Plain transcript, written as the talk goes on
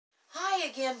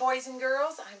again, boys and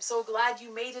girls. I'm so glad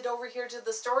you made it over here to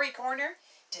the story corner.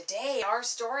 Today our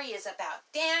story is about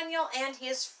Daniel and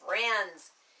his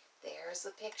friends. There's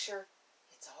the picture.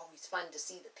 It's always fun to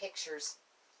see the pictures.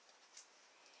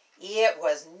 It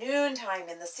was noontime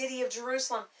in the city of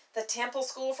Jerusalem. The temple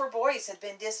school for boys had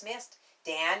been dismissed.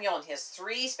 Daniel and his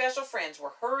three special friends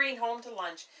were hurrying home to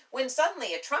lunch when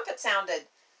suddenly a trumpet sounded.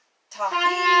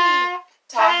 Tahi!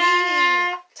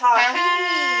 Tahi!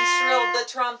 Tahi! Shrilled the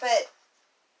trumpet.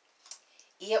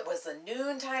 It was the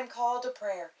noontime call to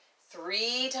prayer.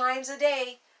 3 times a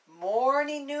day,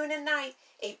 morning, noon, and night,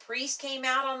 a priest came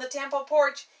out on the temple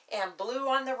porch and blew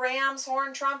on the ram's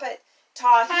horn trumpet.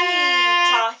 Tahi!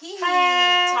 Tahi!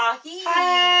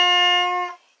 Tahi!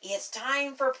 It's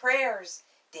time for prayers.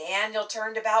 Daniel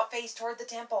turned about face toward the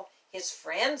temple. His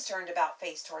friends turned about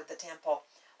face toward the temple.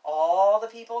 All the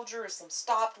people of Jerusalem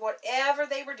stopped whatever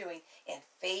they were doing and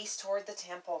faced toward the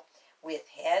temple. With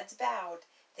heads bowed,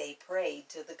 they prayed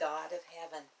to the God of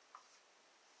heaven.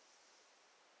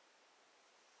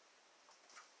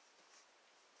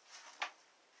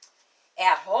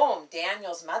 At home,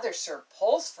 Daniel's mother served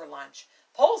pulse for lunch.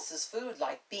 Pulse is food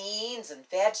like beans and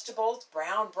vegetables,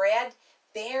 brown bread,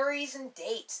 berries, and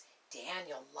dates.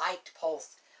 Daniel liked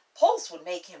pulse. Pulse would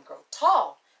make him grow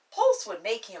tall. Pulse would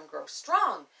make him grow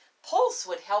strong. Pulse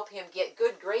would help him get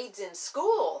good grades in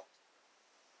school.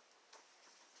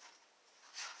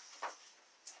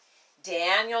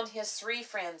 Daniel and his 3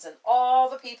 friends and all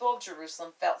the people of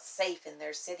Jerusalem felt safe in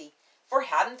their city. For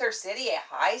hadn't their city a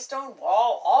high stone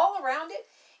wall all around it?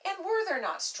 And were there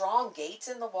not strong gates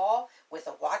in the wall, with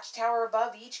a watchtower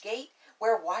above each gate,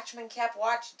 where watchmen kept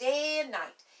watch day and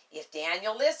night? If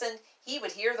Daniel listened, he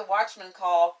would hear the watchman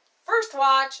call, "First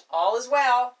watch, all is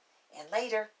well." And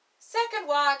later, "Second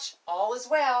watch, all is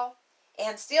well."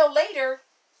 And still later,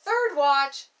 "Third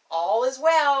watch, all is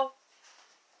well."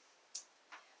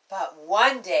 But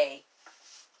one day,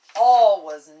 all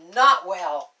was not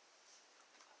well.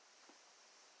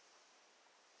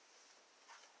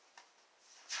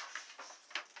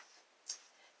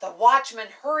 The watchmen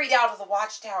hurried out of the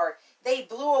watchtower. They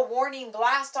blew a warning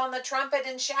blast on the trumpet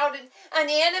and shouted, "An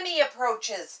enemy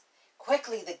approaches!"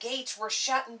 Quickly the gates were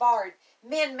shut and barred.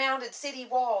 Men mounted city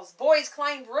walls. Boys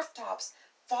climbed rooftops.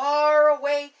 Far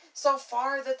away, so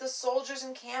far that the soldiers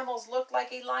and camels looked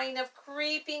like a line of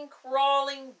creeping,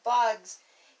 crawling bugs,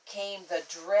 came the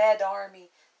dread army,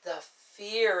 the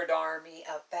feared army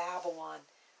of Babylon.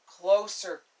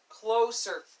 Closer,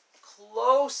 closer,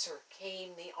 closer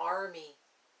came the army.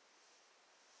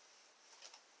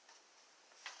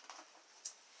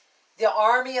 The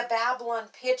army of Babylon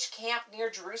pitched camp near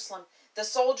Jerusalem. The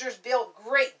soldiers built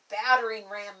great battering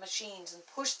ram machines and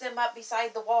pushed them up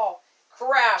beside the wall.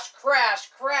 Crash, crash,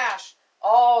 crash.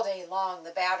 All day long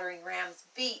the battering rams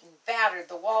beat and battered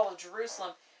the wall of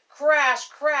Jerusalem. Crash,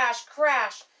 crash,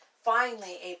 crash.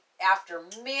 Finally, after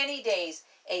many days,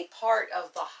 a part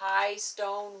of the high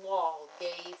stone wall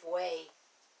gave way.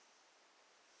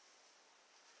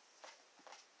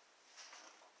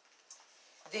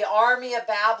 The army of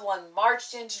Babylon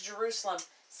marched into Jerusalem.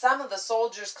 Some of the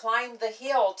soldiers climbed the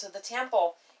hill to the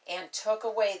temple and took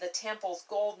away the temple's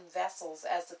golden vessels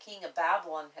as the king of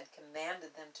Babylon had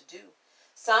commanded them to do.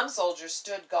 Some soldiers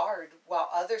stood guard, while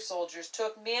other soldiers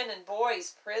took men and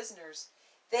boys prisoners.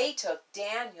 They took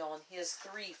Daniel and his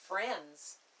 3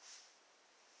 friends.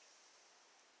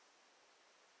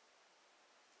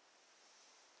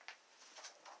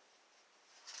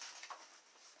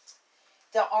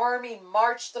 The army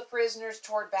marched the prisoners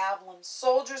toward Babylon.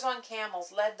 Soldiers on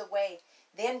camels led the way.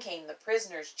 Then came the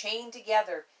prisoners chained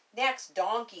together. Next,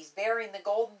 donkeys bearing the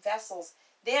golden vessels.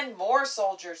 Then more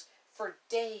soldiers. For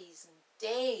days and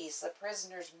days the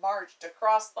prisoners marched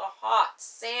across the hot,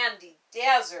 sandy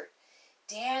desert.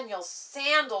 Daniel's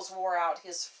sandals wore out.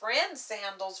 His friends'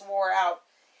 sandals wore out.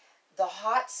 The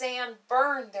hot sand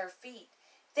burned their feet.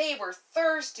 They were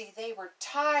thirsty. They were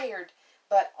tired.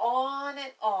 But on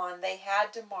and on they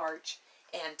had to march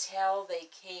until they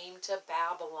came to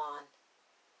Babylon.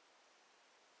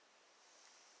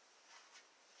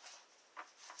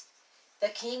 The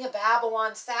king of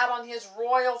Babylon sat on his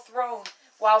royal throne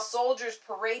while soldiers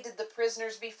paraded the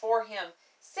prisoners before him.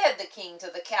 Said the king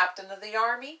to the captain of the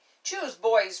army, "Choose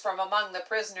boys from among the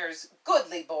prisoners,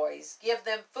 goodly boys. Give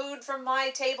them food from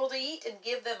my table to eat and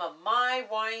give them of my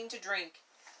wine to drink."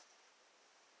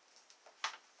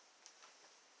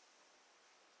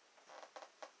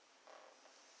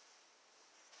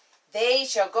 They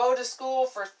shall go to school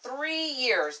for 3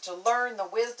 years to learn the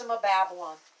wisdom of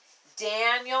Babylon.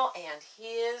 Daniel and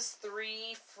his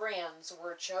 3 friends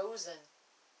were chosen.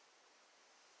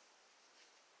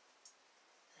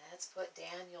 let's put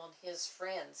Daniel and his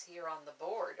friends here on the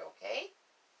board, okay?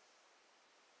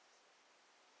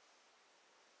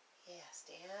 Yes,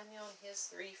 Daniel and his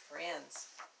 3 friends.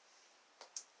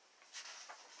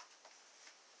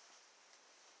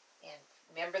 And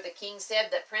remember, the king said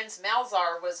that Prince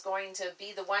Melzar was going to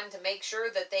be the one to make sure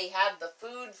that they had the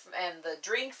food and the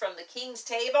drink from the king's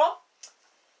table.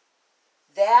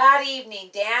 That evening,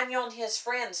 Daniel and his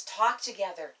friends talked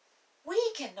together.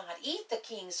 "We cannot eat the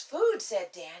king's food,"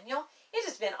 said Daniel. "It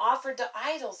has been offered to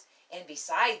idols, and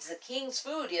besides, the king's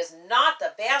food is not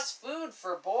the best food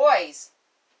for boys."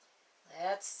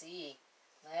 Let's see.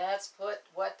 Let's put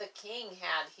what the king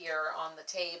had here on the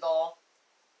table.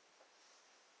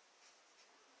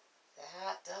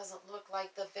 That doesn't look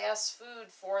like the best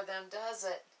food for them, does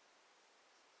it?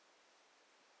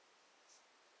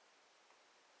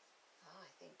 Oh, I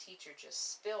think teacher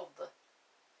just spilled the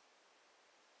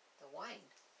wine.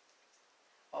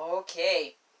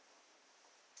 Okay.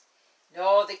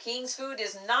 No, the king's food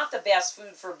is not the best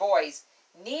food for boys.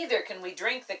 Neither can we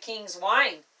drink the king's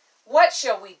wine. What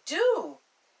shall we do?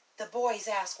 The boys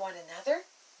asked one another.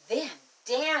 Then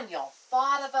Daniel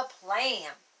thought of a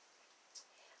plan.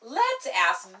 "Let's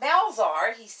ask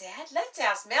Melzar," he said. "Let's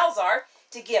ask Melzar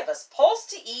to give us pulse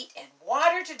to eat and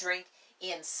water to drink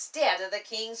instead of the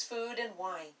king's food and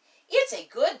wine." "It's a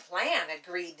good plan,"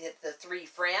 agreed the 3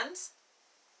 friends.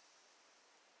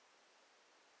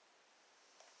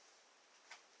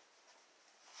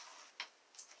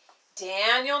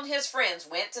 Daniel and his friends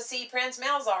went to see Prince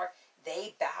Melzar.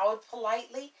 They bowed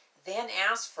politely, then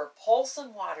asked for pulse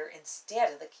and water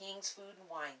instead of the king's food and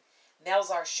wine.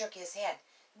 Melzar shook his head.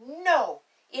 "No,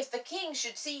 if the king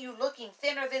should see you looking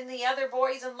thinner than the other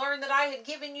boys and learn that I had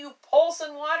given you pulse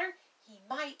and water, he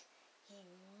might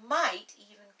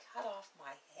even cut off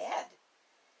my head."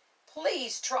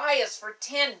 "Please try us for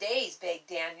 10 days, begged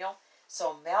Daniel.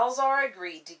 So Melzar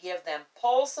agreed to give them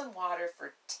pulse and water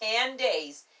for 10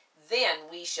 days. "Then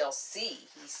we shall see,"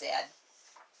 he said.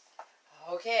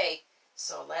 Okay,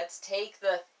 so let's take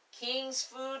the king's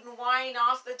food and wine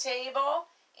off the table,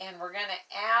 and we're going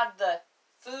to add the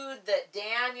food that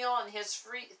Daniel and his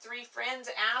 3 friends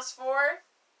asked for.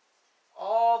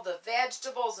 All the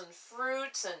vegetables and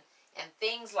fruits and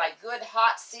things like good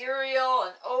hot cereal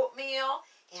and oatmeal,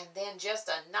 and then just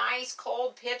a nice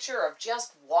cold pitcher of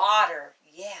just water.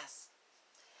 Yes.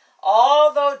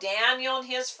 Although Daniel and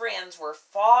his friends were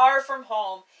far from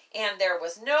home and there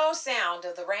was no sound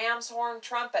of the ram's horn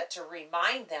trumpet to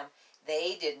remind them,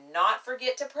 they did not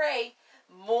forget to pray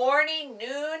morning,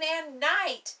 noon, and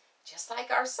night, just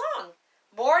like our song.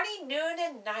 Morning, noon,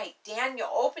 and night, Daniel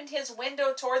opened his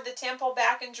window toward the temple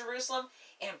back in Jerusalem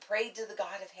and prayed to the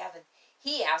God of heaven.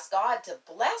 He asked God to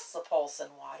bless the pulse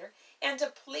and water and to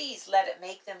please let it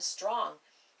make them strong,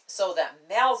 so that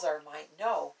Melzar might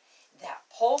know that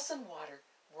pulse and water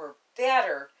were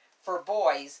better for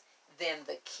boys than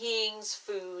the king's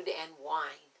food and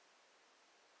wine.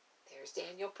 There's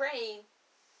Daniel praying.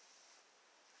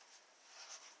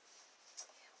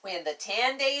 When the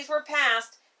 10 days were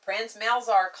past, Prince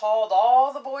Melzar called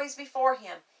all the boys before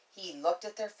him. He looked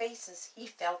at their faces. He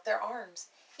felt their arms.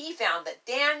 He found that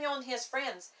Daniel and his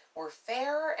friends were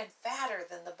fairer and fatter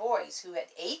than the boys who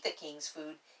had ate the king's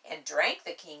food and drank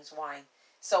the king's wine.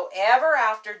 So ever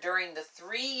after, during the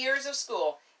 3 years of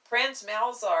school, Prince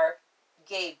Melzar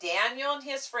gave Daniel and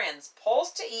his friends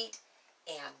pulse to eat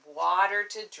and water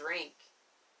to drink.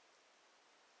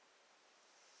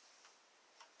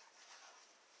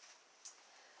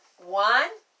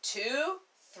 One, 2,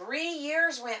 3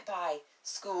 years went by.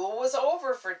 School was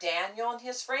over for Daniel and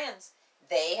his friends.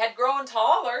 They had grown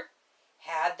taller.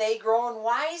 Had they grown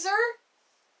wiser?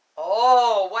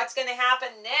 Oh, what's going to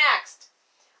happen next?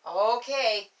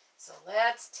 Okay, so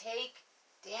let's take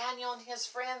Daniel and his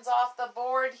friends off the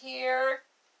board here.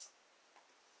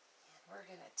 And we're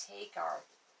going to take our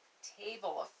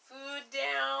table of food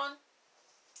down.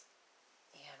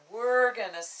 And we're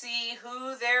going to see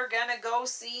who they're going to go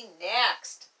see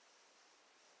next.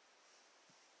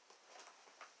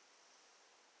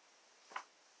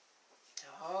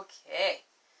 Okay,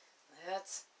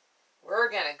 we're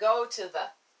going to go to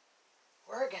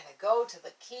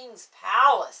the king's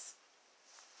palace,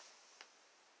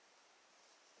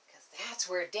 because that's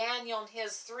where Daniel and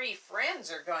his 3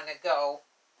 friends are going to go.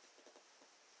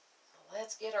 So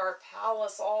let's get our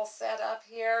palace all set up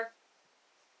here.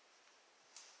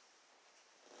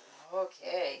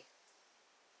 Okay.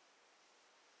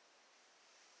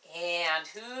 And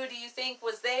who do you think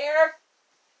was there?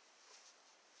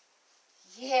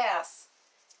 Yes,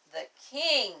 the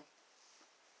king.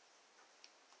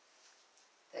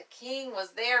 The king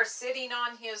was there sitting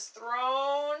on his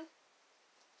throne.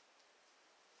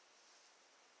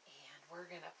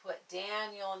 going to put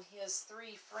Daniel and his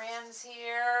 3 friends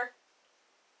here.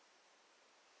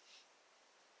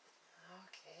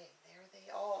 Okay, there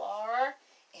they all are.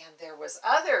 And there was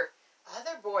other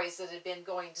boys that had been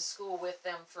going to school with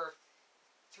them for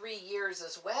 3 years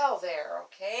as well there,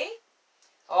 okay?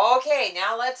 Okay,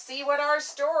 now let's see what our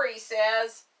story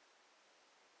says.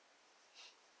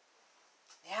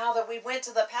 Now that we went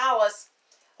to the palace,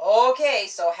 okay,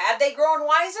 so had they grown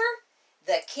wiser?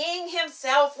 The king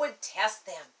himself would test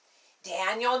them.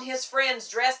 Daniel and his friends,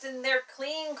 dressed in their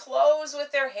clean clothes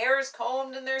with their hairs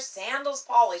combed and their sandals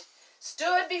polished,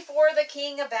 stood before the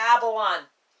king of Babylon.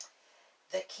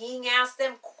 The king asked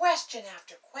them question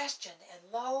after question,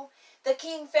 and lo, the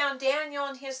king found Daniel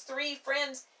and his 3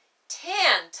 friends 10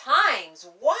 times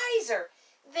wiser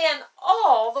than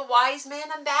all the wise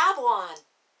men in Babylon.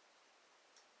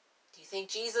 Do you think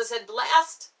Jesus had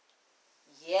blessed?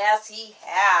 Yes, he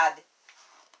had.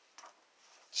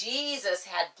 Jesus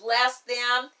had blessed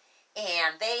them,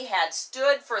 and they had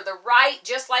stood for the right,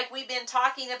 just like we've been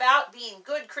talking about, being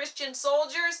good Christian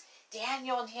soldiers.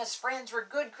 Daniel and his friends were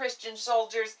good Christian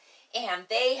soldiers, and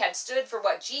they had stood for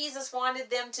what Jesus wanted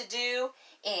them to do,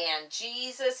 and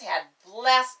Jesus had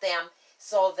blessed them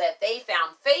so that they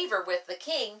found favor with the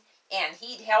king, and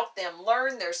he'd help them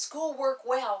learn their schoolwork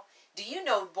well. Do you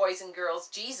know, boys and girls,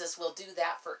 Jesus will do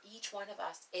that for each one of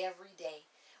us every day.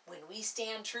 When we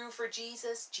stand true for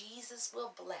Jesus, Jesus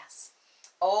will bless.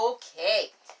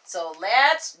 Okay, so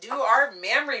let's do our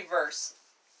memory verse.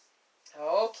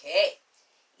 Okay,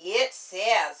 it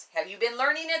says, have you been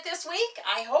learning it this week?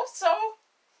 I hope so.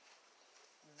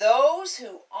 Those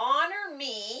who honor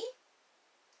me,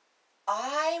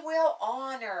 I will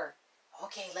honor.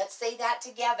 Okay, let's say that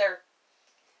together.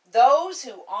 Those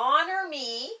who honor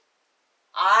me,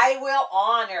 I will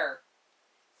honor.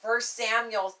 1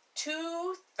 Samuel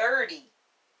 2:30.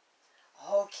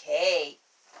 Okay.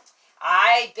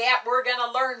 I bet we're going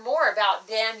to learn more about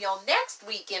Daniel next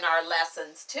week in our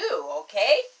lessons too,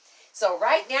 okay? So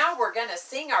right now we're going to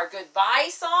sing our goodbye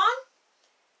song.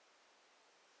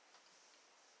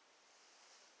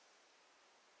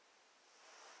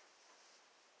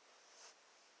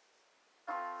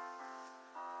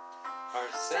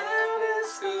 Our Sabbath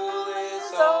school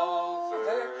is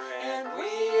over, and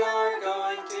we are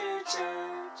going to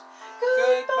church.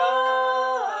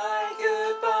 Goodbye,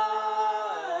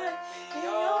 goodbye, be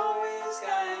always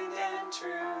kind and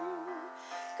true.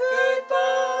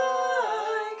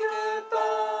 Goodbye,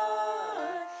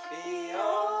 goodbye, be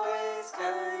always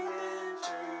kind and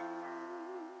true.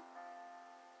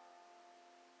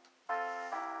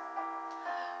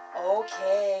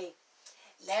 Okay,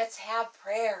 let's have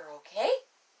prayer, okay?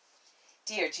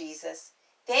 Dear Jesus,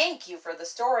 thank you for the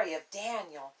story of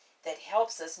Daniel that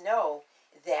helps us know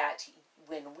that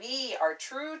when we are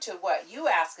true to what you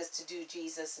ask us to do,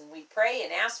 Jesus, and we pray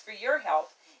and ask for your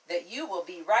help, that you will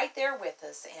be right there with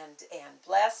us and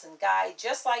bless and guide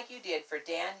just like you did for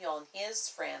Daniel and his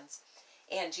friends.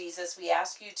 And Jesus, we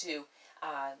ask you to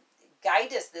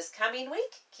guide us this coming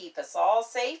week, keep us all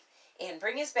safe, and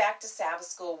bring us back to Sabbath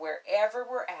school wherever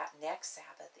we're at next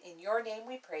Sabbath. In your name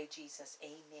we pray, Jesus.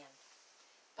 Amen.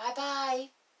 Bye-bye.